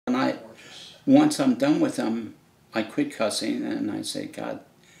once I'm done with them, I quit cussing and I say, God,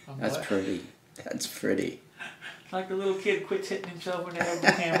 that's pretty. That's pretty. Like the little kid quits hitting himself in the head with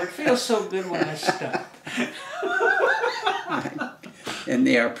a hammer. It feels so good when I stop. And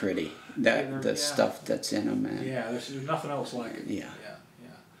they are pretty. The stuff that's in them. And yeah, there's nothing else like it. Yeah.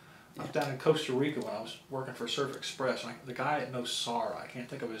 I was down in Costa Rica when I was working for Surf Express. The guy at Nosara, I can't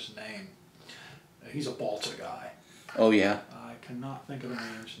think of his name. He's a Balsa guy. Oh, yeah. I cannot think of the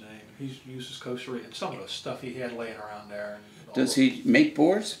man's name. He uses Costa Rica and some of the stuff he had laying around there. And does he make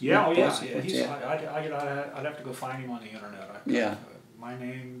boards? Yeah, make yeah. I'd have to go find him on the internet. My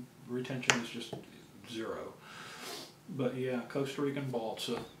name retention is just 0. But yeah, Costa Rican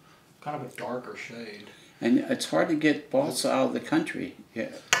Balsa, kind of a darker shade. And it's hard to get Balsa out of the country. Yeah.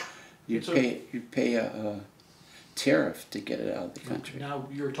 You pay a tariff to get it out of the country. Now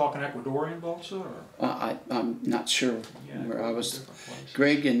you're talking Ecuadorian Balsa, or? I'm not sure where I was.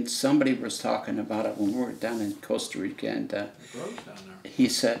 Greg and somebody was talking about it when we were down in Costa Rica, and it grows down there. He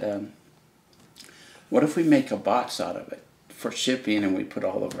said, "What if we make a box out of it for shipping, and we put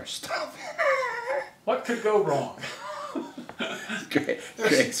all of our stuff in?" What could go wrong?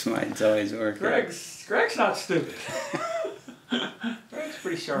 Greg's mind's always working. Greg's not stupid. Greg's a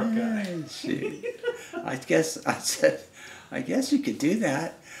pretty sharp guy. I guess you could do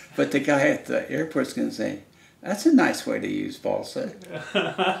that. But the guy at the airport's going to say, that's a nice way to use balsa.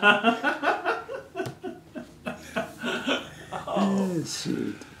 Oh,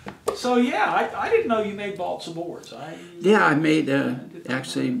 shoot. So yeah, I didn't know you made balsa boards. I made,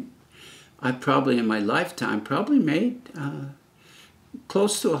 actually, I probably in my lifetime made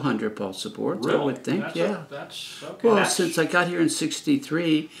close to 100 balsa boards, really? I would think. That's okay. Well, since I got here in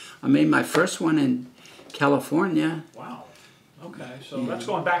 '63, I made my first one in California. Wow. Okay, so that's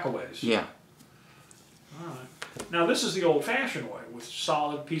going back a ways. Yeah. All right. Now this is the old-fashioned way, with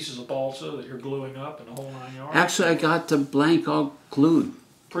solid pieces of balsa that you're gluing up and the whole 9 yards. Actually, I got the blank all glued.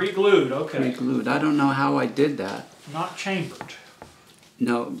 Pre-glued, okay. Pre-glued. I don't know how I did that. Not chambered.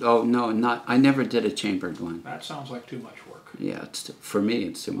 No, no, not. I never did a chambered one. That sounds like too much work. Yeah, for me,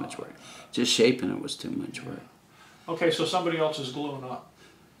 it's too much work. Just shaping it was too much work. Okay, so somebody else is gluing up.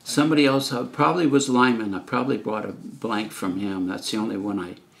 Somebody else probably was Lyman. I probably bought a blank from him. That's the only one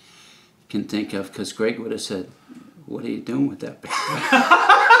I can think of, because Greg would have said, "What are you doing with that?"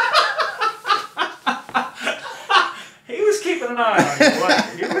 He was keeping an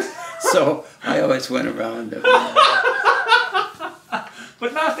eye on you. So I always went around.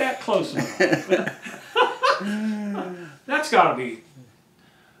 But not that close enough. That's got to be.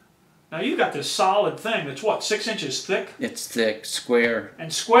 Now you've got this solid thing that's what, 6 inches thick? It's thick, square.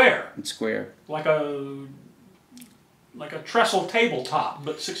 And square. And square. Like a trestle tabletop,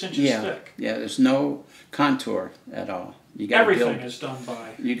 but 6 inches thick. Yeah, there's no contour at all. You got everything is done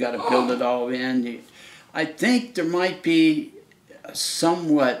by. You got to build it all in. I think there might be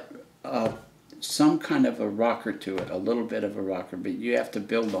somewhat some kind of a rocker to it, a little bit of a rocker, but you have to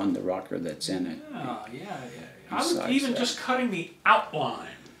build on the rocker that's in it. Yeah. I was even just cutting the outline.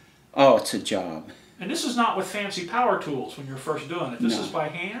 Oh, it's a job. And this is not with fancy power tools when you're first doing it. This is by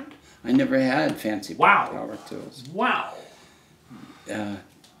hand? I never had fancy power tools. Wow.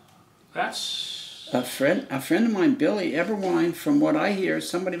 That's... A friend of mine, Billy Everwine, from what I hear,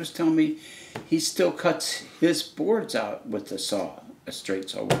 somebody was telling me he still cuts his boards out with a saw, a straight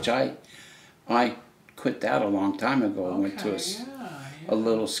saw, which I quit that a long time ago. I went to a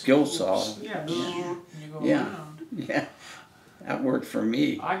little skill saw. Yeah. That worked for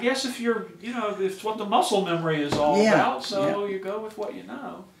me. I guess if you're, it's what the muscle memory is all about, so you go with what you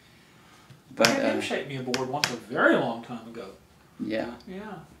know. But I had him shape me a board once a very long time ago. Yeah.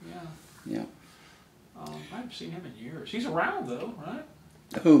 Yeah. I haven't seen him in years. He's around though, right?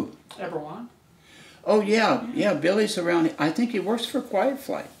 Who? Everyone. Oh yeah. Billy's around. I think he works for Quiet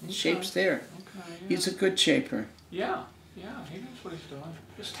Flight. Shapes there. Okay, He's a good shaper. Yeah, he knows what he's doing.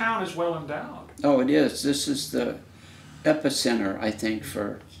 This town is well endowed. Oh, it is. This is the epicenter, I think,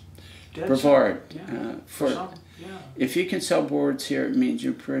 for Dead Brevard. Yeah. If you can sell boards here, it means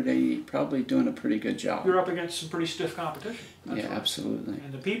you're probably doing a pretty good job. You're up against some pretty stiff competition. That's right. Absolutely.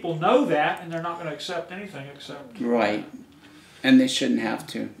 And the people know that, and they're not going to accept anything except... Right. And they shouldn't have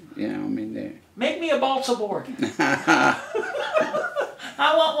to. They... Make me a balsa board.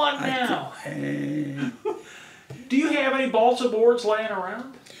 I want one now. Do you have any balsa boards laying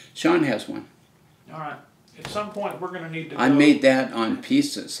around? Sean has one. All right. At some point, we're going to need to go... I made that on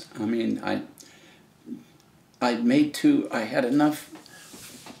pieces. I made 2. I had enough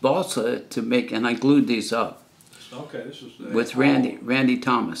balsa to make, and I glued these up. Okay, this was the... With Randy. Randy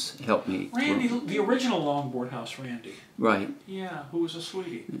Thomas helped me. Randy, the original longboard house Randy. Right. Yeah, who was a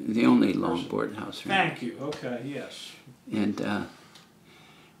sweetie. The only longboard house Randy. Thank you. Okay, yes. And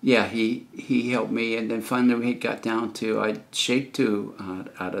yeah, he helped me, and then finally we got down to, I shaped two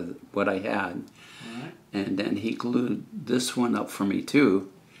out of what I had. Right. And then he glued this one up for me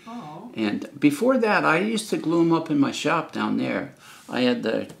too. Oh. And before that, I used to glue them up in my shop down there. I had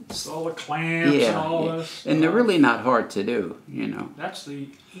all the clamps and all this stuff. And they're really not hard to do, you know. That's the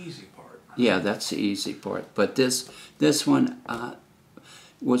easy part. Yeah, that's the easy part. But this one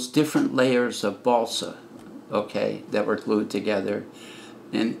was different layers of balsa, okay, that were glued together.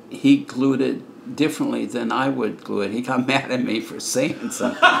 And he glued it differently than I would glue it. He got mad at me for saying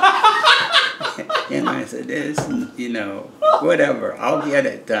something. And I said, you know, whatever, I'll get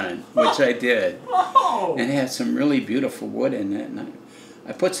it done, which I did. Oh. And it had some really beautiful wood in it. And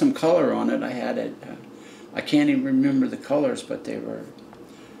I put some color on it. I had it, I can't even remember the colors, but they were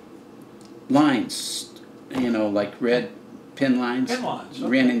lines, you know, like red pin lines. Pin lines,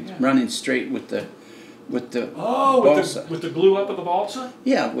 okay, running straight with the balsa. With the glue up of the balsa?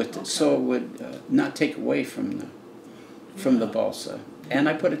 Yeah, so it would not take away from the balsa. And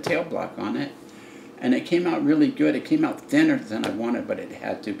I put a tail block on it, and it came out really good. It came out thinner than I wanted, but it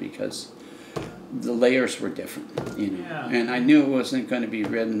had to because the layers were different, you know. Yeah. And I knew it wasn't going to be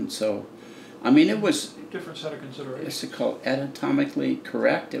ridden, so I mean it was different set of considerations. It's called anatomically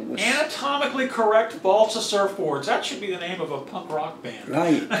correct. It was anatomically correct balsa surfboards. That should be the name of a punk rock band.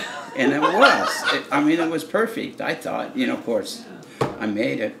 Right, and it was. I mean, it was perfect. I thought, you know, of course, I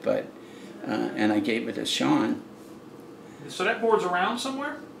made it, but and I gave it to Sean. So that board's around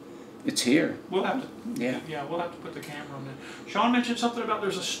somewhere? It's here. We'll have to. Yeah, we'll have to put the camera on it. Sean mentioned something about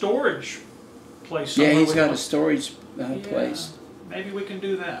there's a storage place somewhere. Yeah, he's got a storage place. Maybe we can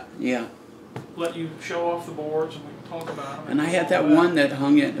do that. Yeah. Let you show off the boards and we can talk about them. And I had that one that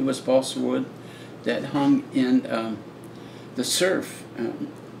hung in, it was balsa wood, that hung in the surf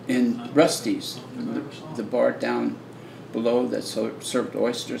in Rusty's, the bar down below that served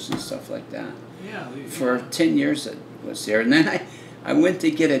oysters and stuff like that. Yeah. For 10 years it was there. And then I went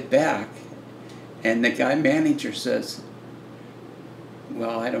to get it back, and the guy manager says,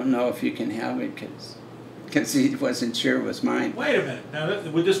 well, I don't know if you can have it because he wasn't sure it was mine. Wait a minute.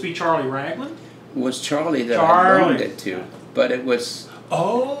 Now, would this be Charlie Ragland? It was Charlie that I loaned it to, but it was...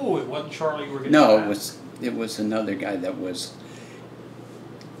 Oh, it wasn't Charlie you were getting No, back. it was another guy that was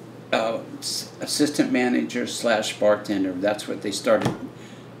assistant manager / bartender. That's what they started,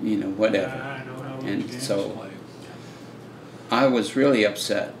 you know, whatever. I know how and games so play. I was really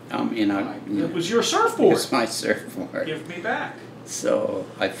upset. It was your surfboard. It was my surfboard. Give me back. So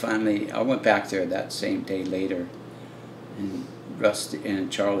I went back there that same day later, and Rusty and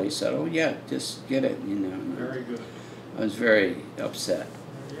Charlie said, "Oh yeah, just get it," you know. Very good. I was very upset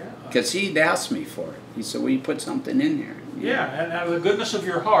because he'd asked me for it. He said, "Will you put something in there?" Yeah, and out of the goodness of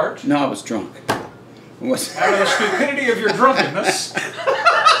your heart. No, I was drunk. Out of the stupidity of your drunkenness.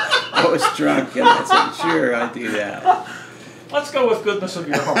 I was drunk, and I said, "Sure, I'll do that." Let's go with goodness of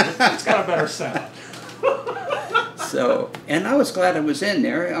your heart. It's got a better sound. So, and I was glad it was in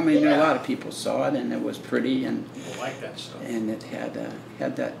there. I mean, a lot of people saw it, and it was pretty, and People like that stuff. And it had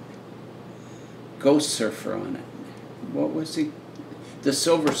that ghost surfer on it. What was he? The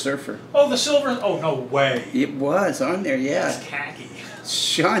Silver Surfer. Oh, the silver. Oh, no way. It was on there, yeah. That's tacky.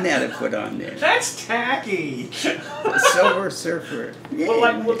 Sean had it put on there. That's tacky. The Silver Surfer. Yeah.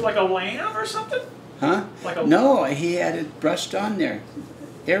 Look like a lamb or something? Huh? No, he had it brushed on there,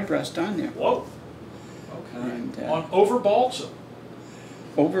 airbrushed on there. Whoa. Okay. And, over balsa.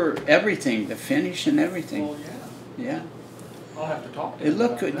 Over everything, the finish and everything. Well, yeah. Yeah. I'll have to talk to It him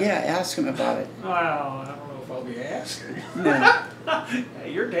looked about good. that. Yeah, ask him about it. Well, I don't know if I'll be asking. No.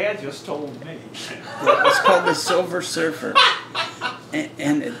 Hey, your dad just told me. It's called the Silver Surfer.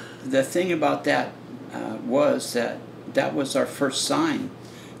 And the thing about that was that was our first sign,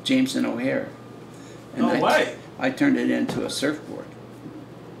 James and O'Hare. And No way. I turned it into a surfboard.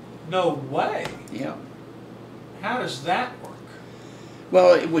 No way. Yeah. How does that work?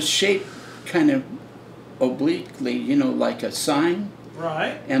 Well, it was shaped kind of obliquely, you know, like a sign.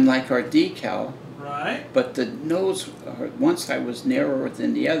 Right. And like our decal. Right. But the nose, one side was narrower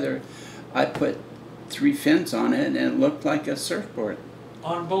than the other. I put 3 fins on it, and it looked like a surfboard.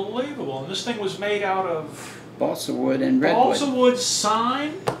 Unbelievable. And this thing was made out of... Balsa wood and redwood. Balsa wood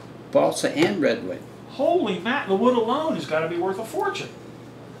sign? Balsa and redwood. Holy mac, the wood alone has got to be worth a fortune.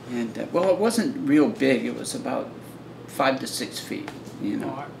 And, well, it wasn't real big. It was about 5 to 6 feet, you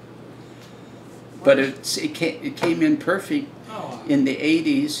know. But it came in perfect in the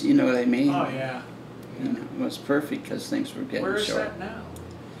 80s, you know what I mean? Oh, yeah. You know, it was perfect because things were getting Where is short. that now?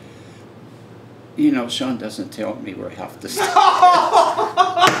 You know, Sean doesn't tell me where half the stuff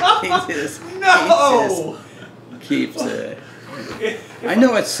is. No! He just keeps it. I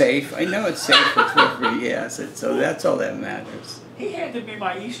know it's safe. I know it's safe with whoever he has it, so that's all that matters. He handed me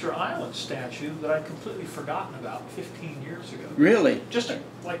my Easter Island statue that I'd completely forgotten about 15 years ago. Really? Just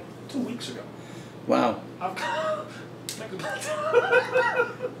like 2 weeks ago. Wow. Think about that.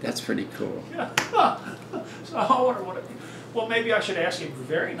 That's pretty cool. Yeah. So I wonder what. Well, maybe I should ask him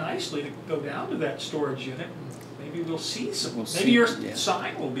very nicely to go down to that storage unit, and maybe we'll see some. Maybe your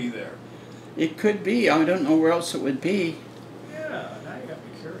sign will be there. It could be. I don't know where else it would be. Yeah, now you got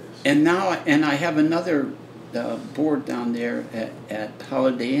me curious. And I have another board down there at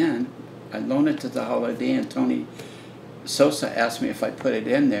Holiday Inn. I loaned it to the Holiday Inn. Tony Sosa asked me if I put it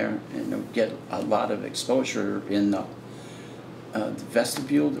in there, and it would get a lot of exposure in the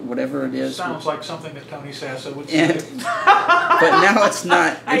vestibule, whatever it is. Sounds like something that Tony Sosa would say. But now it's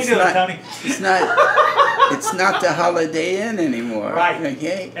not. How you doing, Tony? It's not. It's not the Holiday Inn anymore. Right.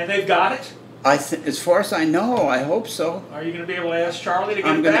 Okay. And they've got it? As far as I know, I hope so. Are you going to be able to ask Charlie to get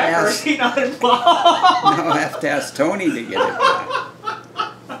I'm it back, or is he not involved? No, I have to ask Tony to get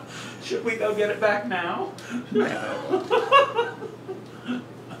it back. Should we go get it back now? No.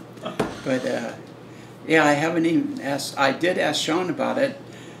 But, yeah, I haven't even asked. I did ask Sean about it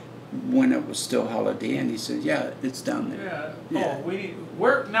when it was still Holiday Inn. He said, yeah, it's down there. Yeah. Oh,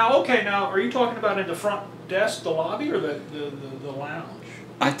 where now? Okay, now are you talking about in the front desk, the lobby, or the lounge?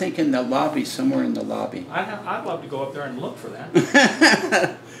 I think in the lobby, somewhere in the lobby. I'd love to go up there and look for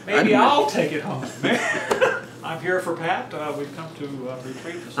that. Maybe I'll take it home. I'm here for Pat. We've come to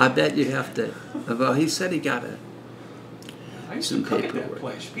retreat. I bet you have to. Well, he said he got it. I used to cook at that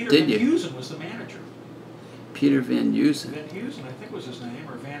place. Peter Did Van you? Heusen was the manager. Peter Van Heusen. Van Heusen, I think was his name,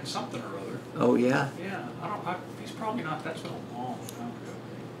 or Van something or other. Oh yeah. Yeah, he's probably not. That's been a long time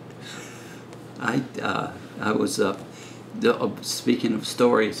ago. I was speaking of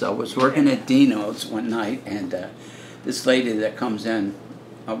stories. I was working at Dino's one night, and this lady that comes in,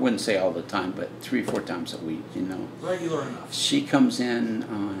 I wouldn't say all the time, but 3 or 4 times a week, you know. Regular enough. She comes in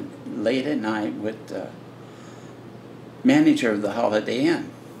late at night with the manager of the Holiday Inn.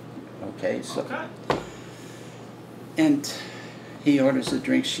 Okay, so. Okay. And he orders a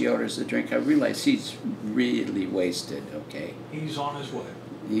drink, she orders a drink. I realize he's really wasted, okay. He's on his way.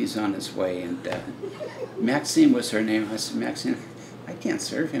 He's on his way, and Maxine was her name. I said, Maxine, I can't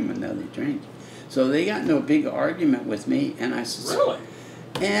serve him another drink. So they got into a big argument with me, and I said, really?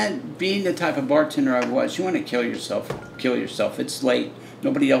 And being the type of bartender I was, you want to kill yourself, kill yourself. It's late.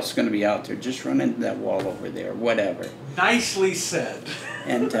 Nobody else is going to be out there. Just run into that wall over there, whatever. Nicely said.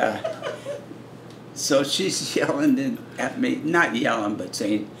 And so she's yelling at me, not yelling, but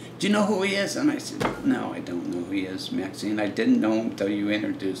saying, do you know who he is? And I said, no, I don't know who he is, Maxine. I didn't know him until you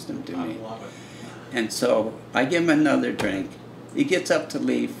introduced him to me. I love it. And so I give him another drink. He gets up to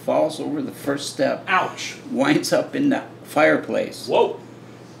leave, falls over the first step. Ouch. Winds up in the fireplace. Whoa.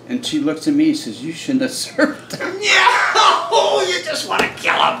 And she looks at me and says, you shouldn't have served him. Yeah! Oh, you just want to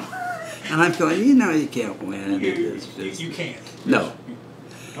kill him. And I'm going, you know you can't win. You can't. No.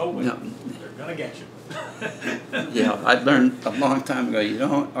 No. No. They're going to get you. Yeah, I learned a long time ago, you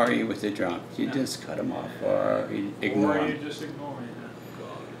don't argue with the drunk. You just cut them off or you ignore them. Or you just ignore him.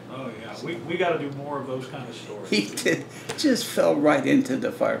 Oh, yeah. We got to do more of those kind of stories. He did, just fell right into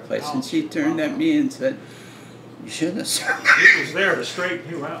the fireplace. And she turned at me and said, you shouldn't have served him. She was there to straighten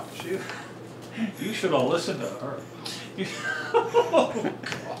you out. You should have listened to her.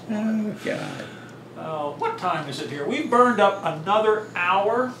 Oh, God. What time is it here? We've burned up another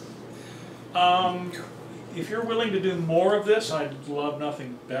hour. If you're willing to do more of this, I'd love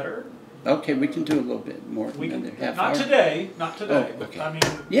nothing better. Okay, we can do a little bit more. We can, half not hour. today, not today. Oh, okay. But I mean,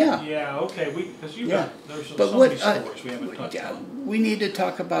 yeah. Yeah, okay. Because there's But so many stories we haven't touched on. We need to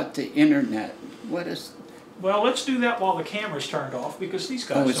talk about the internet. What is... Well, let's do that while the camera's turned off, because these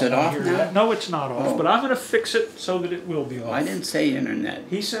guys is don't it want off to hear now? that. No, it's not off, but I'm going to fix it so that it will be off. I didn't say internet.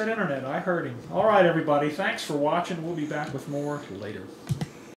 He said internet. I heard him. All right, everybody. Thanks for watching. We'll be back with more later.